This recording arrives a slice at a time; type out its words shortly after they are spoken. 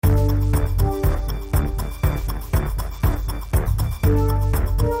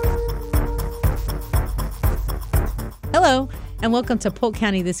Hello, and welcome to Polk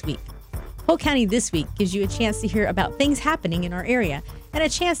County This Week. Polk County This Week gives you a chance to hear about things happening in our area and a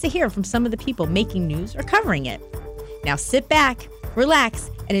chance to hear from some of the people making news or covering it. Now sit back, relax,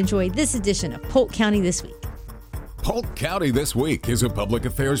 and enjoy this edition of Polk County This Week. Polk County This Week is a public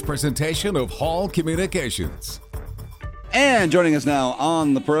affairs presentation of Hall Communications. And joining us now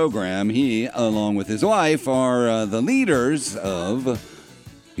on the program, he, along with his wife, are the leaders of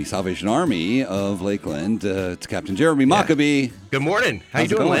the Salvation Army of Lakeland. It's Captain Jeremy Maccabee. Good morning. How you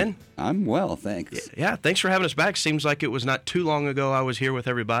doing, Lynn? I'm well, thanks. Yeah, thanks for having us back. Seems like it was not too long ago I was here with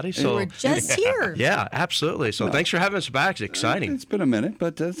everybody. So We're just here. Yeah, absolutely. So thanks for having us back. It's exciting. It's been a minute,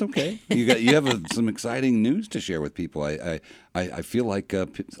 but it's okay. You have some exciting news to share with people. I feel like a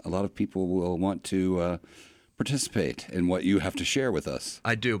lot of people will want to participate in what you have to share with us.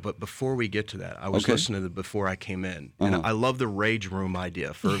 I do, but before we get to that, I was listening to before I came in, and I love the Rage Room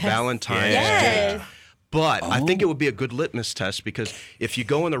idea for Valentine's Day. But I think it would be a good litmus test, because if you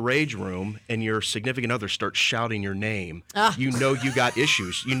go in the Rage Room and your significant other starts shouting your name, you know you got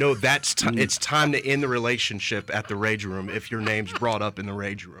issues. You know it's time to end the relationship at the Rage Room if your name's brought up in the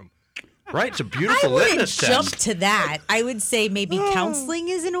Rage Room. Right? It's a beautiful litmus test. I wouldn't jump to that. I would say maybe counseling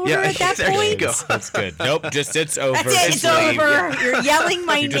is in order at that there point. You go. That's good. Nope, it's over. That's it. It's over. You're yelling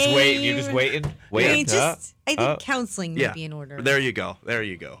my name. You're just waiting. I think counseling may be in order. There you go.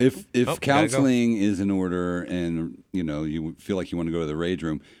 If counseling is in order, and you feel like you want to go to the Rage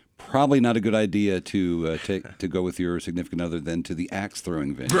Room, probably not a good idea to go with your significant other than to the axe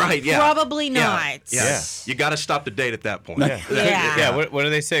throwing venue. Right? Yeah. Probably not. Yeah. You got to stop the date at that point. Yeah. What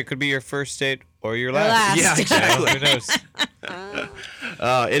do they say? It could be your first date or your last. Yeah, exactly. Who knows?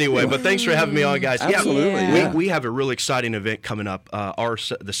 Anyway, but thanks for having me on, guys. Absolutely. Yeah. We have a really exciting event coming up.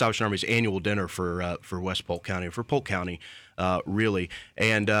 The Salvation Army's annual dinner for West Polk County, for Polk County, really.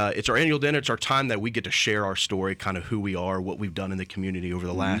 And it's our annual dinner. It's our time that we get to share our story, kind of who we are, what we've done in the community over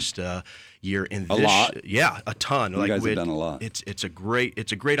the last year. And a lot. Yeah, a ton. You guys have done a lot. It's a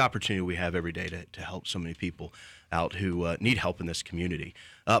great opportunity we have every day to help so many people out who need help in this community.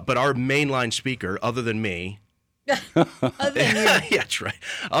 But our mainline speaker, other than me, Other than you. yeah, that's right.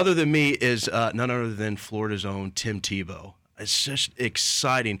 Other than me is none other than Florida's own Tim Tebow. It's just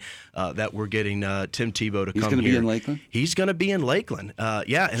exciting that we're getting Tim Tebow to come here. He's going to be in Lakeland? He's going to be in Lakeland.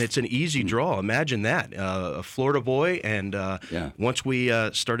 Yeah, and it's an easy draw. Imagine that. A Florida boy, and once we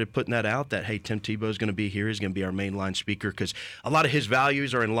started putting that out, that, hey, Tim Tebow is going to be here. He's going to be our mainline speaker, because a lot of his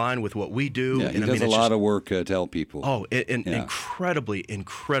values are in line with what we do. Yeah, he does a lot of work to help people. Oh, incredibly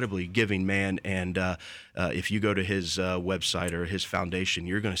giving man. And if you go to his website or his foundation,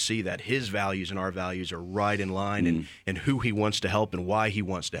 you're going to see that his values and our values are right in line, and who he wants to help and why he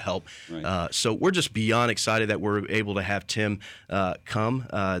wants to help. Right. So we're just beyond excited that we're able to have Tim come.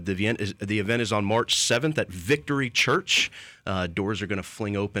 The event is on March 7th at Victory Church. Doors are going to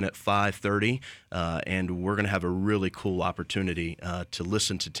fling open at 5:30, and we're going to have a really cool opportunity to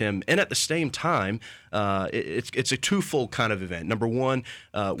listen to Tim. And at the same time, it's a twofold kind of event. Number one,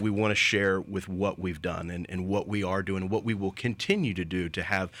 we want to share with what we've done and what we are doing and what we will continue to do to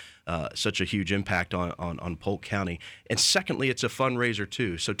have such a huge impact on Polk County. And secondly, it's a fundraiser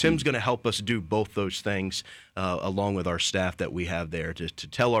too. So Tim's going to help us do both those things along with our staff that we have there to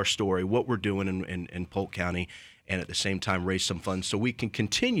tell our story, what we're doing in Polk County, and at the same time raise some funds so we can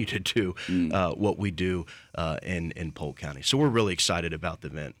continue to do what we do in Polk County. So we're really excited about the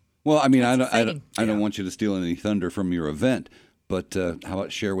event. Well, I mean, I don't want you to steal any thunder from your event, but how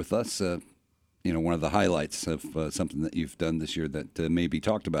about share with us, one of the highlights of something that you've done this year that may be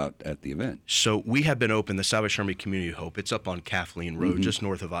talked about at the event. So we have been open, the Salvation Army Community Hope. It's up on Kathleen Road, just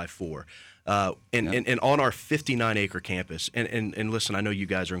north of I-4. And on our 59-acre campus, and listen, I know you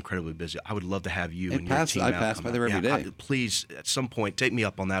guys are incredibly busy. I would love to have you and your team out. I pass by there every day. Please, at some point, take me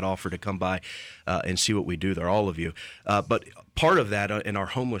up on that offer to come by and see what we do there, all of you. But part of that, in our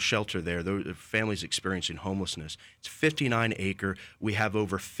homeless shelter there, the families experiencing homelessness, it's 59-acre. We have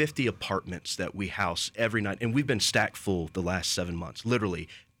over 50 apartments that we house every night, and we've been stacked full the last 7 months, literally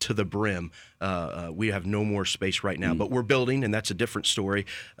to the brim. We have no more space right now, but we're building, and that's a different story.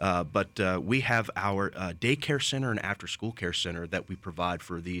 But we have our daycare center and after-school care center that we provide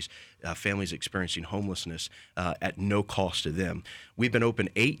for these families experiencing homelessness at no cost to them. We've been open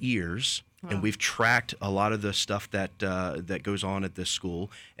 8 years. Wow. And we've tracked a lot of the stuff that goes on at this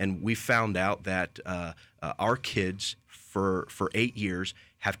school, and we found out that our kids for 8 years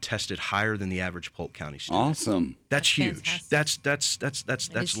have tested higher than the average Polk County student. Awesome. That's huge.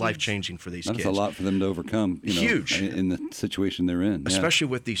 That's life changing for these kids. That's a lot for them to overcome. Huge in the situation they're in, especially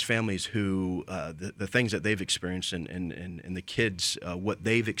with these families who the things that they've experienced and the kids what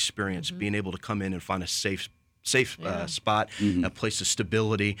they've experienced, being able to come in and find a safe spot, a place of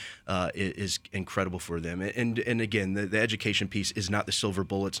stability is incredible for them. And again, the education piece is not the silver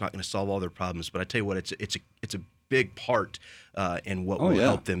bullet. It's not going to solve all their problems, but I tell you what, it's a big part in what will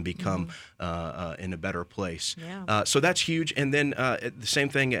help them become in a better place. Yeah. So that's huge. And then the same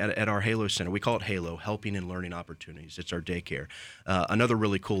thing at our Halo Center. We call it Halo, Helping and Learning Opportunities. It's our daycare. Another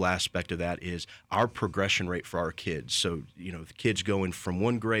really cool aspect of that is our progression rate for our kids. So, the kids going from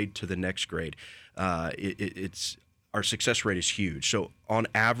one grade to the next grade, it's our success rate is huge. So on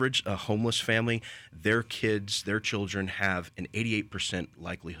average, a homeless family, their children have an 88%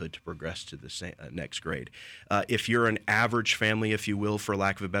 likelihood to progress to the next grade. If you're an average family, if you will, for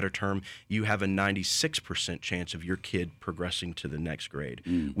lack of a better term, you have a 96% chance of your kid progressing to the next grade.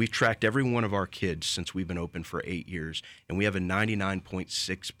 We've tracked every one of our kids since we've been open for 8 years, and we have a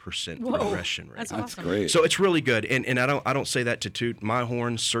 99.6% progression rate. That's awesome. That's great. So it's really good, and I don't say that to toot my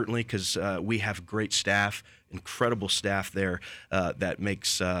horn, certainly, because we have great staff, incredible staff there that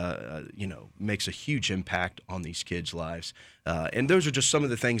makes a huge impact on these kids' lives. And those are just some of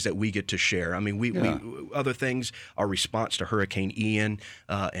the things that we get to share. I mean, we other things, our response to Hurricane Ian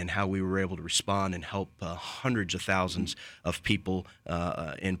and how we were able to respond and help hundreds of thousands of people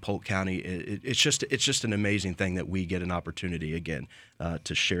in Polk County. It's just an amazing thing that we get an opportunity again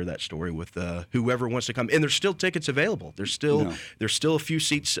to share that story with whoever wants to come. And there's still tickets available. There's still a few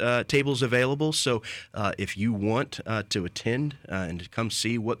seats, tables available. So if you want to attend and to come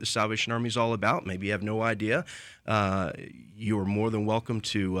see what the Salvation Army is all about, maybe you have no idea, you are more than welcome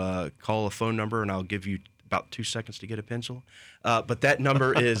to call a phone number, and I'll give you about 2 seconds to get a pencil. But that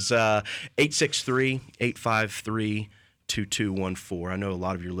number is 863-853-2214. I know a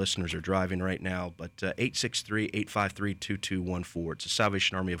lot of your listeners are driving right now, but 863-853-2214. It's the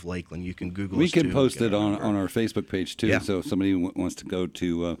Salvation Army of Lakeland. You can Google We us, can too, post it on number. our Facebook page, too. Yeah. So if somebody wants to go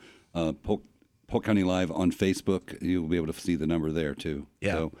to Polk County Live on Facebook, you'll be able to see the number there, too.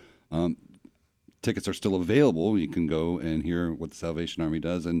 Yeah. So tickets are still available. You can go and hear what the Salvation Army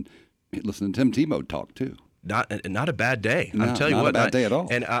does and listen to Tim Tebow talk, too. Not a bad day. No, I'll tell you not what. a bad day at all.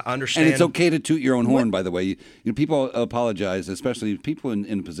 And I understand. And it's okay to toot your own horn, by the way. People apologize, especially people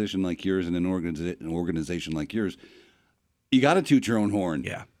in a position like yours and an organization like yours. You got to toot your own horn.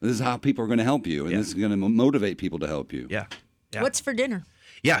 Yeah. This is how people are going to help you, and this is going to motivate people to help you. Yeah. What's for dinner?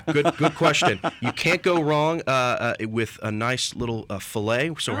 Yeah, good question. You can't go wrong with a nice little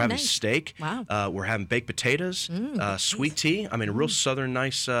filet. So we're having steak. Wow. We're having baked potatoes, sweet tea. I mean, a real southern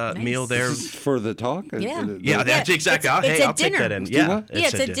nice meal there. This is for the talk? Yeah. Yeah, that's exactly. I'll take that in. Yeah,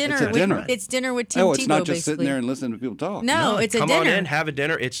 it's a dinner. It's a dinner. It's dinner with Tim Tebow, it's not just basically. sitting there and listening to people talk. No, it's a come dinner. on in, have a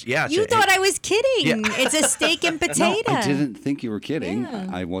dinner. You thought I was kidding. Yeah. It's a steak and potato. No, I didn't think you were kidding. Yeah.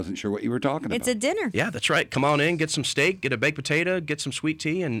 I wasn't sure what you were talking about. It's a dinner. Yeah, that's right. Come on in, get some steak, get a baked potato, get some sweet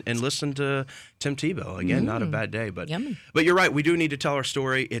tea, and listen to Tim Tebow. Again, not a bad day, but Yummy. But you're right. We do need to tell our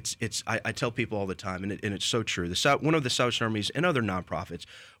story. I tell people all the time, and it's so true. One of the Salvation Armies and other nonprofits,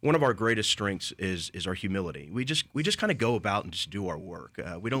 one of our greatest strengths is our humility. We just kind of go about and just do our work.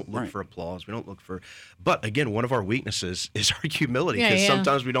 We don't look for applause. We don't look for. But again, one of our weaknesses is our humility, because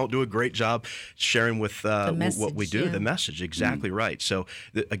sometimes we don't do a great job sharing with what we do. Yeah. The message, exactly right. So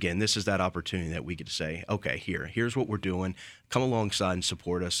again, this is that opportunity that we get to say, okay, here's what we're doing. Come alongside and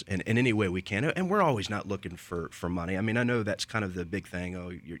support us in any way we can. And we're always not looking for money. I mean, I know that's kind of the big thing. Oh,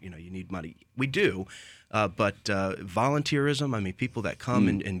 you need money. We do. But volunteerism, I mean, people that come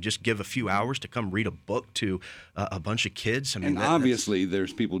and just give a few hours to come read a book to a bunch of kids. I mean, and obviously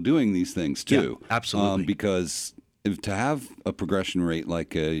there's people doing these things too. Yeah, absolutely. Because to have a progression rate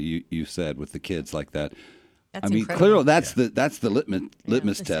like you said with the kids like that, That's I mean, incredible. clearly that's the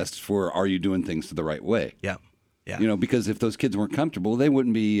litmus test for are you doing things the right way? Yeah. Yeah. Because if those kids weren't comfortable, they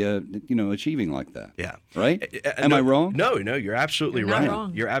wouldn't be, achieving like that. Yeah. Right? Am I wrong? No, you're absolutely You're right. not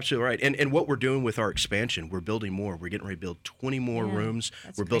wrong. You're absolutely right. And what we're doing with our expansion, we're building more. We're getting ready to build 20 more rooms.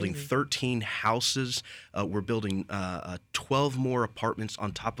 We're building crazy. 13 houses. We're building 12 more apartments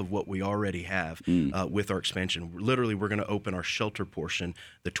on top of what we already have with our expansion. Literally, we're going to open our shelter portion,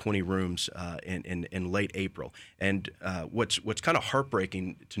 the 20 rooms, in late April. And what's kind of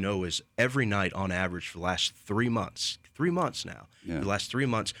heartbreaking to know is every night on average for the last 3 months now. Yeah. The last 3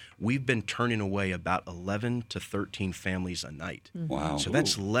 months, we've been turning away about 11 to 13 families a night. Wow. So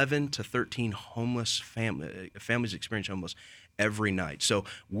that's 11 to 13 homeless families experience homeless every night. So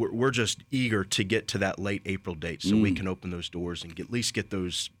we're just eager to get to that late April date so we can open those doors and at least get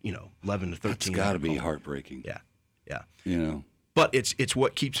those 11 to 13. It's got to be heartbreaking. Yeah. But it's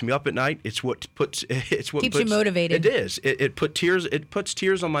what keeps me up at night. It's what keeps you motivated. It is. It puts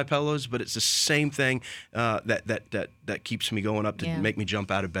tears on my pillows. But it's the same thing that keeps me going up to make me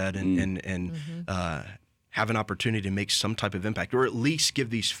jump out of bed and have an opportunity to make some type of impact, or at least give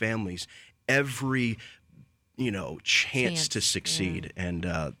these families every chance to succeed. Yeah. And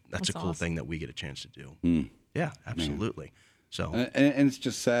that's a cool awesome thing that we get a chance to do. Yeah, absolutely. Yeah. So and it's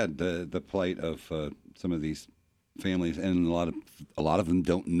just sad the plight of some of these families, and a lot of them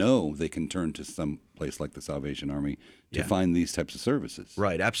don't know they can turn to some place like the Salvation Army to find these types of services.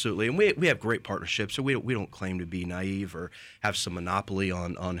 Right, absolutely. And we have great partnerships, so we don't claim to be naive or have some monopoly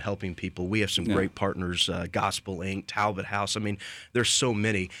on helping people. We have some great partners, Gospel Inc., Talbot House. I mean, there's so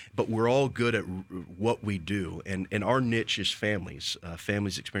many, but we're all good at what we do. And our niche is families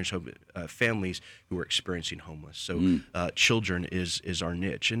who are experiencing homeless. So children is our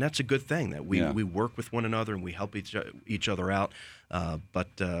niche, and that's a good thing that we work with one another and we help each other out. But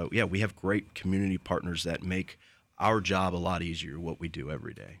we have great community partners that make our job a lot easier, what we do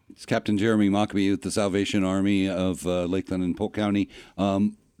every day. It's Captain Jeremy Mockabee with the Salvation Army of Lakeland and Polk County.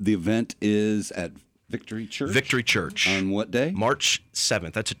 The event is at Victory Church? Victory Church. On what day? March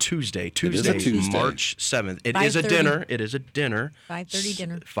 7th. That's a Tuesday. It is a Tuesday. March 7th. It is a dinner. It is a dinner. 5:30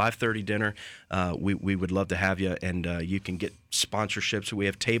 dinner. 5:30 dinner. We would love to have you, and you can get sponsorships. We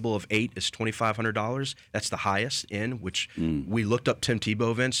have table of 8 is $2,500. That's the highest in, which we looked up Tim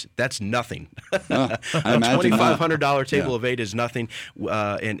Tebow events. That's nothing. A $2,500 table of 8 is nothing,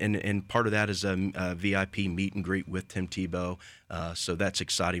 and part of that is a VIP meet and greet with Tim Tebow. So that's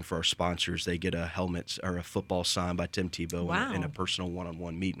exciting for our sponsors. They get a helmet or a football signed by Tim Tebow and a personal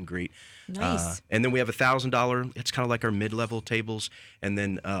one-on-one meet and greet. Nice. And then we have a $1,000. It's kind of like our mid-level tables, and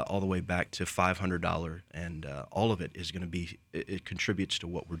then all the way back to $500. And all of it is going to be. It contributes to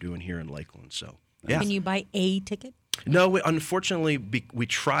what we're doing here in Lakeland. So yeah. Can you buy a ticket? No, unfortunately, we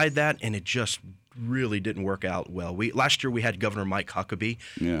tried that, and it just really didn't work out well. Last year we had Governor Mike Huckabee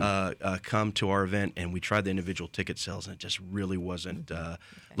come to our event, and we tried the individual ticket sales, and it just really wasn't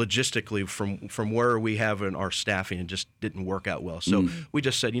logistically from where we have in our staffing. It just didn't work out well. So we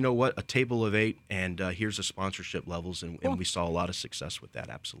just said, you know what, a table of 8, and here's the sponsorship levels, and we saw a lot of success with that.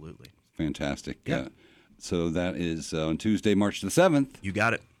 Absolutely, fantastic. Yeah. So that is on Tuesday, March the 7th. You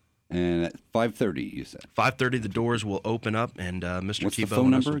got it. And at 5:30, you said? 5:30, the doors will open up, and Mr. What's the Tebow phone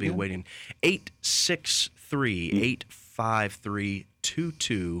and us number will be again? waiting.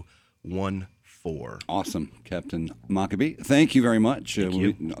 863-853-2214. Awesome, Captain Mockabee. Thank you very much. Thank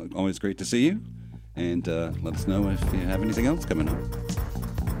you. Always great to see you. And let us know if you have anything else coming up.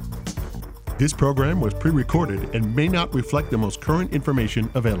 This program was pre-recorded and may not reflect the most current information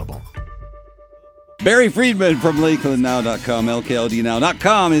available. Barry Friedman from LakelandNow.com,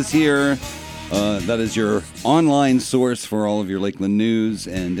 LKLDNow.com is here. That is your online source for all of your Lakeland news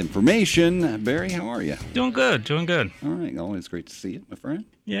and information. Barry, how are you? Doing good. All right, always great to see you, my friend.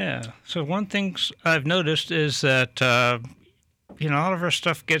 Yeah. So one thing I've noticed is that, a lot of our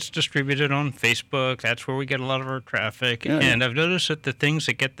stuff gets distributed on Facebook. That's where we get a lot of our traffic. Yeah. And I've noticed that the things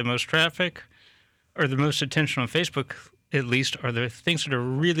that get the most traffic or the most attention on Facebook, at least, are the things that are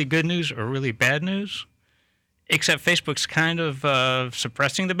really good news or really bad news. Except Facebook's kind of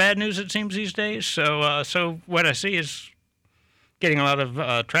suppressing the bad news, it seems, these days. So what I see is getting a lot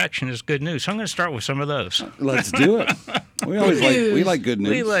of traction is good news. So I'm going to start with some of those. Let's do it. We like good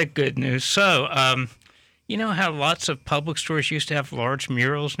news. We like good news. So, you know how lots of public stores used to have large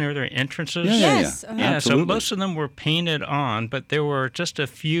murals near their entrances? Yes. Yeah. Yeah, Absolutely. so most of them were painted on, but there were just a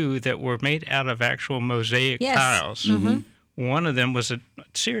few that were made out of actual mosaic tiles. Mm-hmm. One of them was at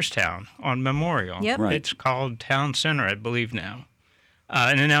Searstown on Memorial. Yep. Right. It's called Town Center, I believe now.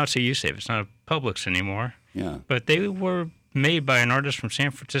 And then now it's a U-Save. It's not a Publix anymore. Yeah. But they were made by an artist from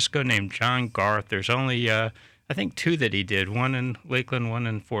San Francisco named John Garth. There's only, I think, 2 that he did, one in Lakeland, one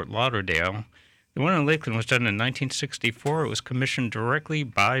in Fort Lauderdale. The one in Lakeland was done in 1964. It was commissioned directly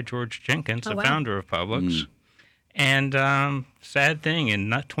by George Jenkins, the founder of Publix. And sad thing, in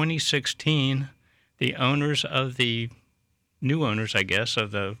 2016, the new owners, I guess,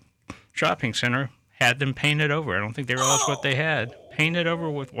 of the shopping center had them painted over. I don't think they realized what they had. Painted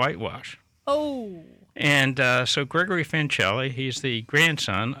over with whitewash. Oh. And so Gregory Fancelli, he's the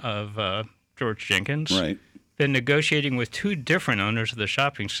grandson of George Jenkins. Right. Been negotiating with 2 different owners of the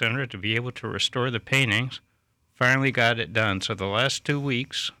shopping center to be able to restore the paintings. Finally got it done. So the last 2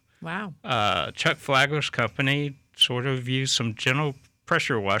 weeks, Wow. Chuck Flagler's company sort of used some gentle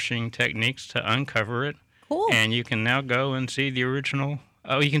pressure washing techniques to uncover it. Cool. And you can now go and see the original.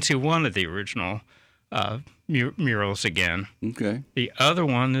 You can see one of the original murals again. Okay. The other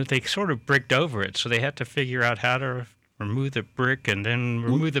one, they sort of bricked over it, so they had to figure out how to remove the brick and then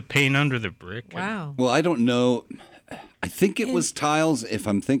remove the paint under the brick. Wow. Well, I don't know. I think it was tiles, if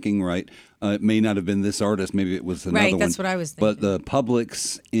I'm thinking right. It may not have been this artist. Maybe it was another one. Right, that's what I was thinking. But the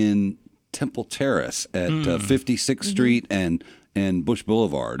Publix in Temple Terrace at 56th Street and Bush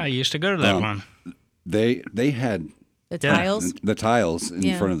Boulevard. I used to go to that one. They had The tiles. the tiles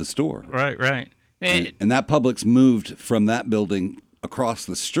in front of the store. Right. And that Publix moved from that building across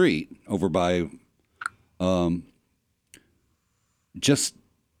the street over by just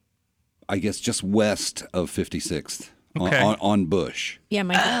west of 56th on Bush. Yeah,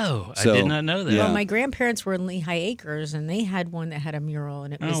 I did not know that. Yeah. Well, my grandparents were in Lehigh Acres, and they had one that had a mural,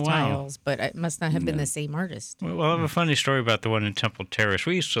 and it was tiles, but it must not have been the same artist. Well, I have a funny story about the one in Temple Terrace.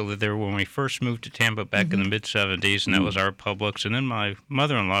 We used to live there when we first moved to Tampa back in the mid-'70s, and that was our Publix. And then my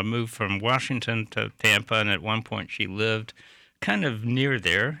mother-in-law moved from Washington to Tampa, and at one point she lived kind of near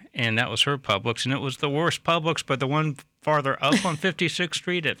there, and that was her Publix. And it was the worst Publix, but the one farther up on 56th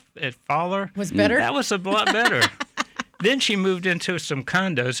Street at Fowler Was better? That was a lot better. Then she moved into some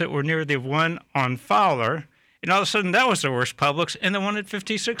condos that were near the one on Fowler, and all of a sudden that was the worst Publix, and the one at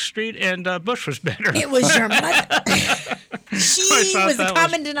 56th Street and Bush was better. It was your mother. She was the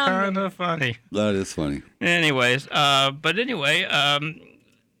common denominator. Kind of funny. That is funny. Anyways, Gregory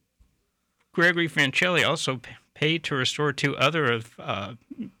Fancelli also paid to restore two other of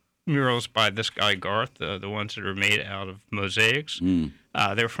murals by this guy Garth, the ones that are made out of mosaics.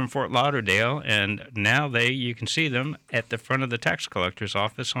 They're from Fort Lauderdale, and now you can see them at the front of the tax collector's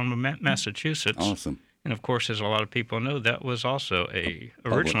office on Massachusetts. Awesome. And of course, as a lot of people know, that was also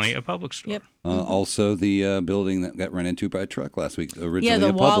originally a public store. Yep. Also, the building that got run into by a truck last week, originally Yeah, the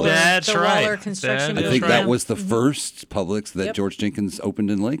a Publix. Waller, That's the right. Waller construction. I That's think right. that was the first Publix that Yep. George Jenkins opened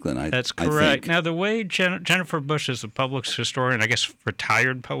in Lakeland. That's I correct. think. Now, the way Jennifer Bush is a Publix historian, I guess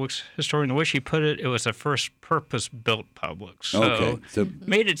retired Publix historian, the way she put it, it was the first purpose-built Publix. So, So,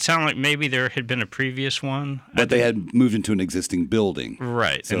 made it sound like maybe there had been a previous one. but they had moved into an existing building.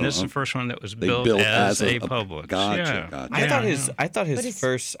 Right, So, and this is the first one that was they built, built as a a Publix. Gotcha, Yeah. gotcha. I thought his it's-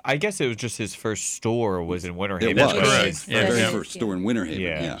 first. I guess it was just his first store was in Winter It Haven. was. That's correct. is. The Yeah, very yeah. first store in Winter Haven.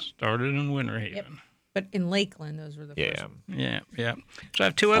 Yeah. Yeah. Started in Winter Haven. Yep. But in Lakeland, those were the Yeah. first. Yeah. So I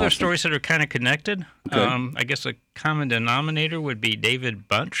have two other Awesome. stories that are kind of connected. Okay. I guess a common denominator would be David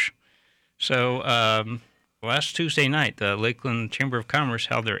Bunch. So last Tuesday night, the Lakeland Chamber of Commerce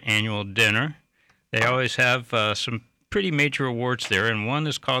held their annual dinner. They always have some pretty major awards there, and one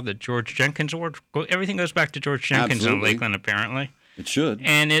is called the George Jenkins Award. Everything goes back to George Jenkins in Absolutely. Lakeland, apparently. It should.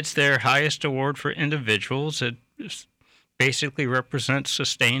 And it's their highest award for individuals. It basically represents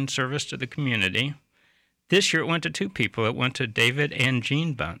sustained service to the community. This year it went to two people. It went to David and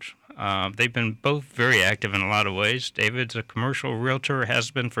Jean Bunch. They've been both very active in a lot of ways. David's a commercial realtor,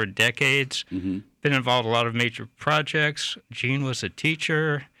 has been for decades, been involved in a lot of major projects. Jean was a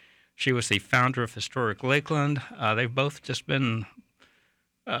teacher. She was the founder of Historic Lakeland. They've both just been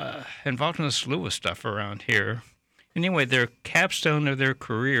involved in a slew of stuff around here. Anyway, their capstone of their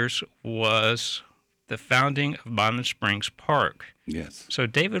careers was the founding of Bonnet Springs Park. Yes. So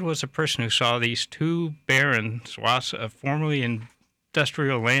David was a person who saw these two barren swaths of formerly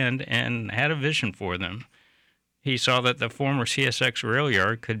industrial land and had a vision for them. He saw that the former CSX rail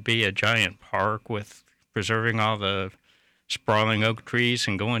yard could be a giant park with preserving all the sprawling oak trees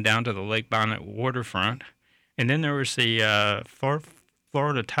and going down to the Lake Bonnet waterfront. And then there was the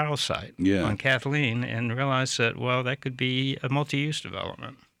Florida tile site on Kathleen, and realized that, well, that could be a multi-use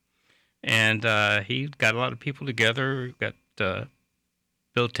development. And he got a lot of people together, got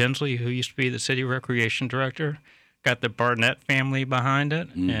Bill Tinsley, who used to be the city recreation director, got the Barnett family behind it,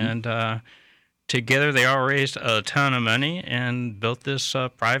 and together they all raised a ton of money and built this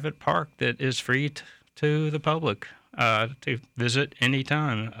private park that is free to the public to visit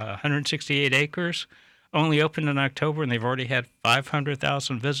anytime. 168 acres, only opened in October, and they've already had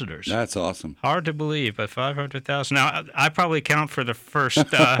 500,000 visitors. That's awesome. Hard to believe, but 500,000. Now, I probably count for the first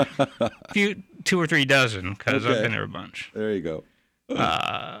two or three dozen, because I've been there a bunch. There you go.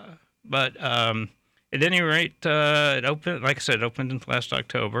 But at any rate, it opened, like I said, opened last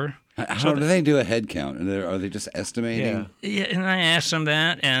October. How do they do a head count? Are they just estimating? Yeah, and I asked them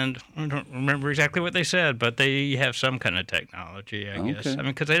that, and I don't remember exactly what they said, but they have some kind of technology, I guess. I mean,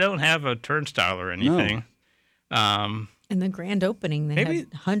 because they don't have a turnstile or anything. In the grand opening, they Maybe-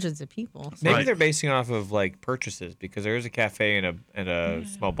 had hundreds of people. Maybe Right. they're basing off of like purchases, because there is a cafe and a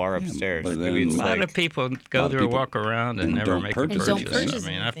small bar upstairs. but Maybe then- it's A lot like of people lot go of there, people walk around, and never don't make a purchase purchase. And don't purchase I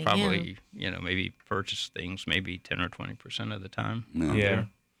mean, I've anything, probably, maybe purchased things maybe 10 or 20% of the time. No. yeah.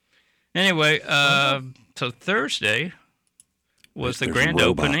 Anyway, so Thursday was the There's grand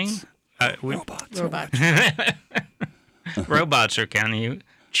robots. opening. Robots. Robots. Robots are counting you.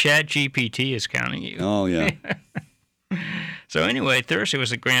 ChatGPT is counting you. Oh, yeah. So anyway, Thursday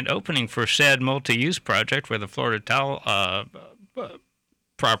was the grand opening for said multi-use project where the Florida Tile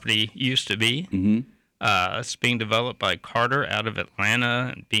property used to be. Mm-hmm. It's being developed by Carter out of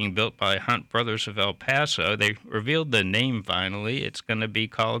Atlanta and being built by Hunt Brothers of El Paso. They revealed the name finally. It's going to be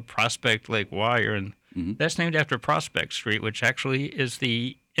called Prospect Lake Wire, and that's named after Prospect Street, which actually is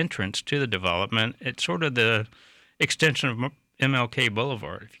the entrance to the development. It's sort of the extension of MLK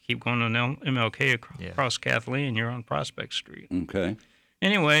Boulevard. If you keep going on MLK across Kathleen, you're on Prospect Street. Okay.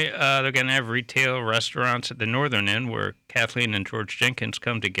 Anyway, they're going to have retail restaurants at the northern end where Kathleen and George Jenkins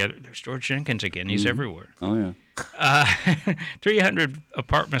come together. There's George Jenkins again. He's everywhere. Oh, yeah. 300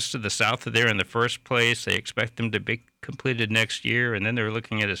 apartments to the south of there in the first place. They expect them to be completed next year, and then they're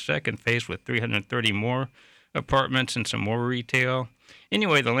looking at a second phase with 330 more apartments and some more retail.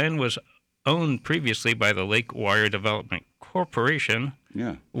 Anyway, the land was owned previously by the Lake Wire Development Corporation,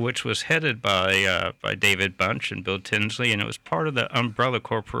 which was headed by David Bunch and Bill Tinsley, and it was part of the umbrella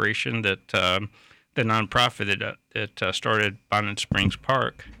corporation that the nonprofit that started Bonnet Springs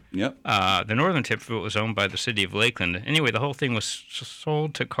Park. Yep. The northern tip of it was owned by the city of Lakeland. Anyway, the whole thing was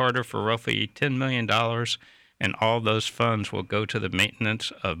sold to Carter for roughly $10 million, and all those funds will go to the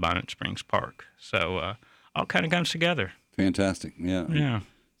maintenance of Bonnet Springs Park. So all kind of comes together. Fantastic. Yeah. Yeah.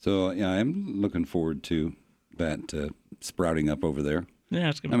 So, yeah, I'm looking forward to that sprouting up over there. Yeah,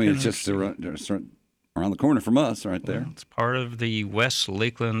 it's going to be it's just around the corner from us right there. Well, it's part of the West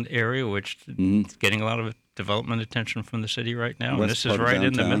Lakeland area, which is getting a lot of development attention from the city right now. And this is right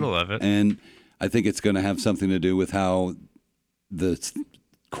in the middle of it. And I think it's going to have something to do with how the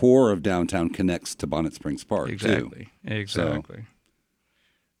core of downtown connects to Bonnet Springs Park, Exactly. too. Exactly.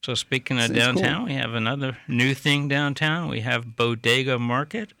 So speaking of downtown, cool. we have another new thing downtown. We have Bodega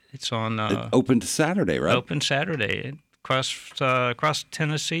Market. It's on it opened Saturday, right? Open Saturday across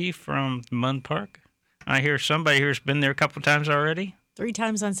Tennessee from Munn Park. I hear somebody here's been there a couple times already. 3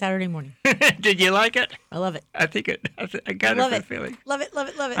 times on Saturday morning. Did you like it? I love it. I think it. I got love a feeling. Love it.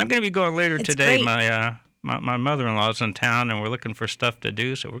 I'm going to be going later It's today. great. My mother-in-law's in town, and we're looking for stuff to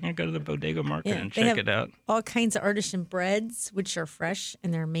do, so we're going to go to the Bodega Market and check it out. All kinds of artisan breads, which are fresh,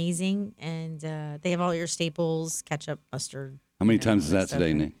 and they're amazing. And they have all your staples, ketchup, mustard. How many times is that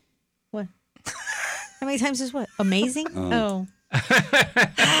today, Nick? What? How many times is what? Amazing? Oh.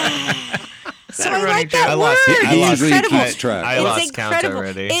 So I like that word. He It's usually incredible. keeps track. I It's lost count incredible.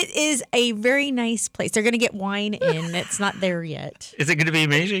 already. It is a very nice place. They're going to get wine in. It's not there yet. Is it going to be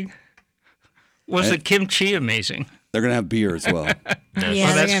amazing? Was the kimchi amazing? They're going to have beer as well. Yeah,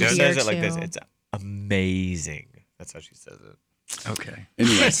 that's they're good. going to She have beer says it like this. too. It's amazing. That's how she says it. Okay.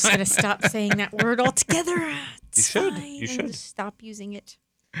 Anyway, I'm just going to stop saying that word altogether. It's should. fine. You I'm should. gonna stop using it.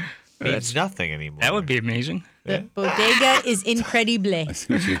 Means nothing anymore. That would be amazing. The bodega is incredible. I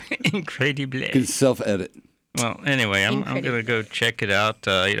see what you Incredible. can self-edit. Well, anyway, I'm Incredible. going to go check it out.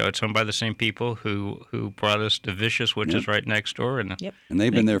 It's owned by the same people who brought us to Vicious, which is right next door. And Yep. And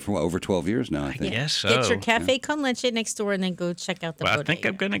they've been there for over 12 years now, I think. guess so. Get your cafe con leche next door and then go check out the Well, I bodega. think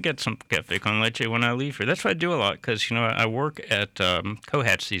I'm going to get some cafe con leche when I leave here. That's what I do a lot because, I work at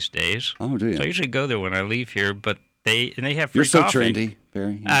Cohats these days. Oh, do you? So I usually go there when I leave here, but they have free You're so coffee. trendy,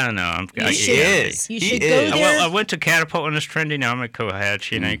 Barry. I don't know. You should, is. you He should is. go there. Well, I went to Catapult when it's trendy. Now I'm at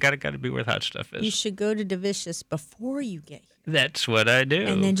Cohats. You got to be where hot stuff is. You should go to Delicious before you get here. That's what I do.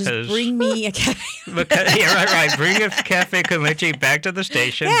 And then just 'cause- bring me a cafe. Because, yeah, right. Bring a cafe con leche back to the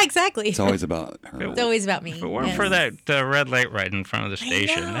station. Yeah, exactly. It's always about her. It's always about me. If it weren't Yes. for that red light right in front of the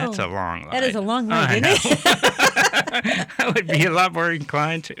station, know. that's a long line. That is a long line, I isn't know. it? I would be a lot more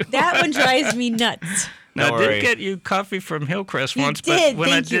inclined to. That one drives me nuts. Now, Don't I worry. did get you coffee from Hillcrest You once, did. but when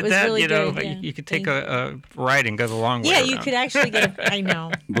I Thank you. It did was that, really good, yeah. you could take Thank a ride and go the long way Yeah, you around. could actually get a. I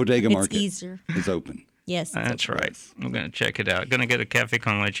know. Bodega It's Market easier. is open. Yes. That's right. I'm going to check it out. Going to get a cafe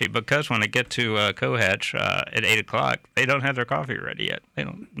con leche because when I get to Cohatch at 8 o'clock, they don't have their coffee ready yet. They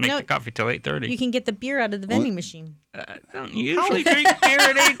don't make No. the coffee till 8:30. You can get the beer out of the vending machine. I don't usually drink beer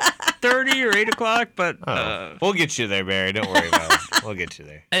at 8:30 or 8 o'clock, but We'll get you there, Barry. Don't worry about it. We'll get you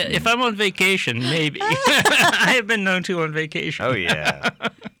there. if I'm on vacation, maybe. I have been known to on vacation. Oh, yeah.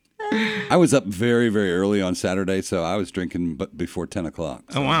 I was up very, very early on Saturday, so I was drinking before 10 o'clock.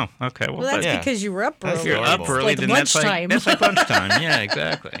 Oh, wow. Okay. Well, that's Yeah. because you were up That's early. If you're up Horrible. early, Like then that's lunchtime. like lunchtime. Yeah,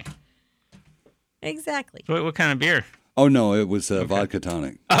 exactly. Exactly. So what kind of beer? Oh, no, it was vodka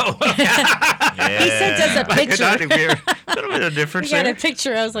tonic. Oh, He sent us a picture. exotic beer. A little bit of We difference got there. a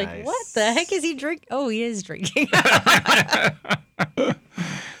picture. I was like, Nice. what the heck is he drinking? Oh, he is drinking.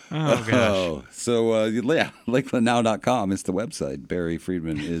 Oh, gosh. Oh, so yeah, LakelandNow.com is the website. Barry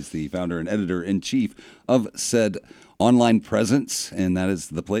Friedman is the founder and editor-in-chief of said online presence, and that is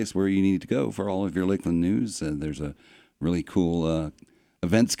the place where you need to go for all of your Lakeland news. There's a really cool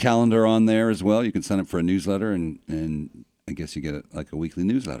events calendar on there as well. You can sign up for a newsletter and I guess you get it like a weekly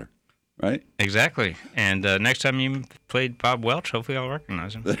newsletter, right? Exactly. And next time you played Bob Welch, hopefully I'll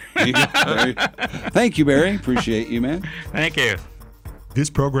recognize him. There you go, Barry. Thank you, Barry. Appreciate you, man. Thank you. This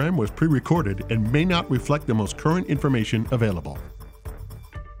program was pre-recorded and may not reflect the most current information available.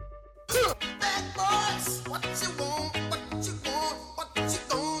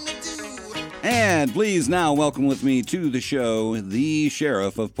 And please now welcome with me to the show the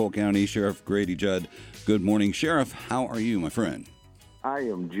Sheriff of Polk County, Sheriff Grady Judd. Good morning, Sheriff. How are you, my friend? I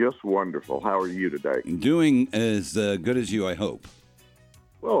am just wonderful. How are you today? Doing as good as you, I hope.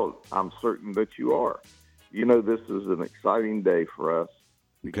 Well, I'm certain that you are. You know, this is an exciting day for us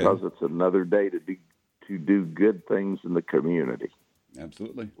because it's another day to do good things in the community.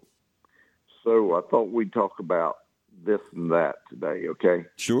 Absolutely. So I thought we'd talk about this and that today, okay?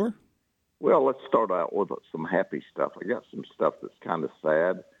 Sure. Well, let's start out with some happy stuff. I got some stuff that's kind of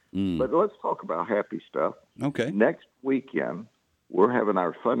sad, but let's talk about happy stuff. Okay. Next weekend, we're having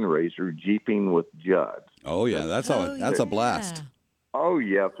our fundraiser, Jeeping with Judd. Oh, yeah. That's a blast. Oh,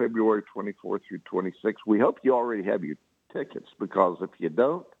 yeah, February 24th through 26th. We hope you already have your tickets because if you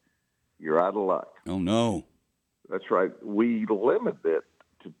don't, you're out of luck. Oh, no. That's right. We limited it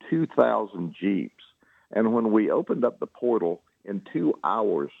to 2,000 Jeeps. And when we opened up the portal, in 2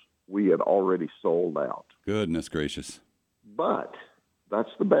 hours, we had already sold out. Goodness gracious. But that's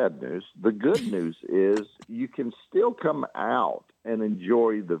the bad news. The good news is you can still come out and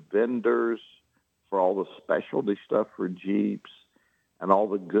enjoy the vendors for all the specialty stuff for Jeeps and all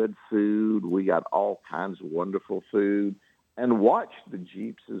the good food. We got all kinds of wonderful food. And watch the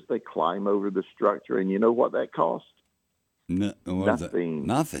Jeeps as they climb over the structure. And you know what that costs? Nothing.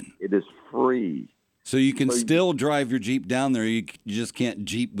 Nothing. It is free. So you can still drive your Jeep down there. You just can't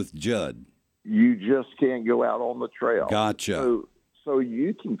Jeep with Judd. You just can't go out on the trail. Gotcha. So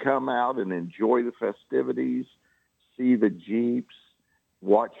you can come out and enjoy the festivities, see the Jeeps,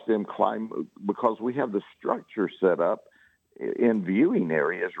 watch them climb, because we have the structure set up in viewing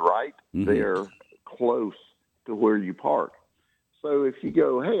areas right there close to where you park. So if you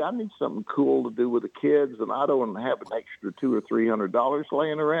go, hey, I need something cool to do with the kids and I don't have an extra $200 or $300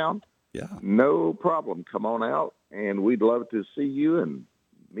 laying around, no problem. Come on out, and we'd love to see you and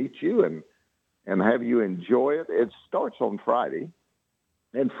meet you and have you enjoy it. It starts on Friday,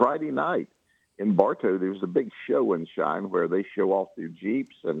 and Friday night in Bartow, there's a big show and shine where they show off their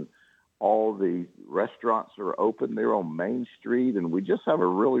Jeeps, and all the restaurants are open there on Main Street, and we just have a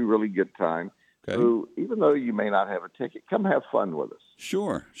really, really good time. Okay. So even though you may not have a ticket, come have fun with us.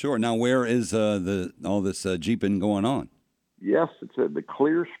 Sure. Now, where is all this Jeeping going on? Yes, it's at the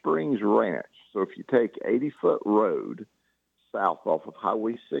Clear Springs Ranch. So if you take 80-foot road south off of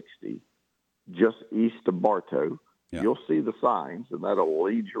Highway 60, just east of Bartow, you'll see the signs, and that'll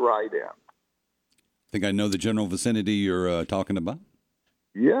lead you right in. I think I know the general vicinity you're talking about.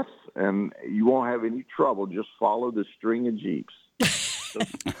 Yes, and you won't have any trouble. Just follow the string of Jeeps.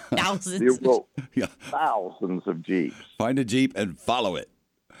 Thousands. Thousands of Jeeps. Find a Jeep and follow it.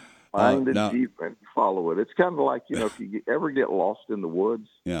 Find a Jeep and follow it. It's kind of like, if you ever get lost in the woods,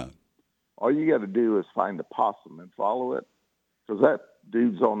 all you got to do is find a possum and follow it, because that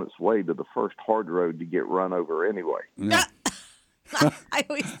dude's on its way to the first hard road to get run over anyway. Yeah. I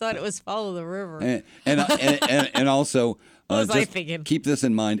always thought it was follow the river. And also, what was I thinking? Keep this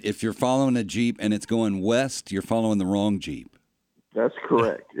in mind. If you're following a Jeep and it's going west, you're following the wrong Jeep. That's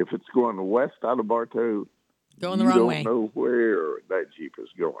correct. If it's going west out of Bartow, going the wrong way. You don't know where that Jeep is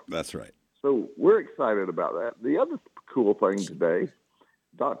going. That's right. So we're excited about that. The other cool thing today,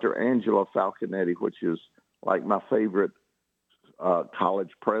 Dr. Angela Falconetti, which is like my favorite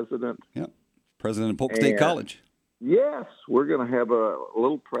college president. Yeah, president of Polk State College. Yes, we're going to have a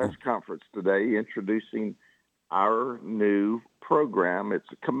little press conference today introducing our new program. It's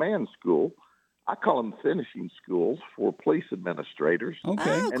a command school. I call them finishing schools for police administrators. Okay.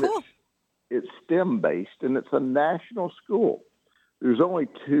 Oh, and cool. It's STEM-based, and it's a national school. There's only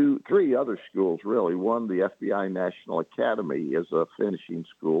three other schools, really. One, the FBI National Academy, is a finishing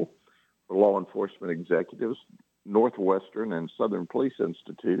school for law enforcement executives, Northwestern and Southern Police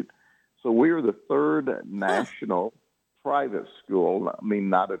Institute. So we are the third national private school,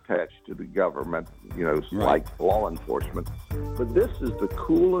 not attached to the government, like law enforcement. But this is the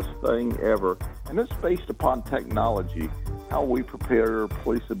coolest thing ever, and it's based upon technology, how we prepare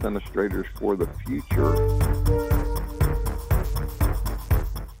police administrators for the future.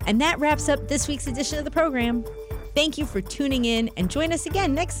 And that wraps up this week's edition of the program. Thank you for tuning in, and join us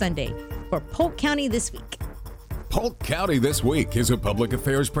again next Sunday for Polk County This Week. Polk County This Week is a public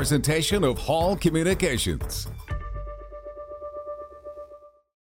affairs presentation of Hall Communications.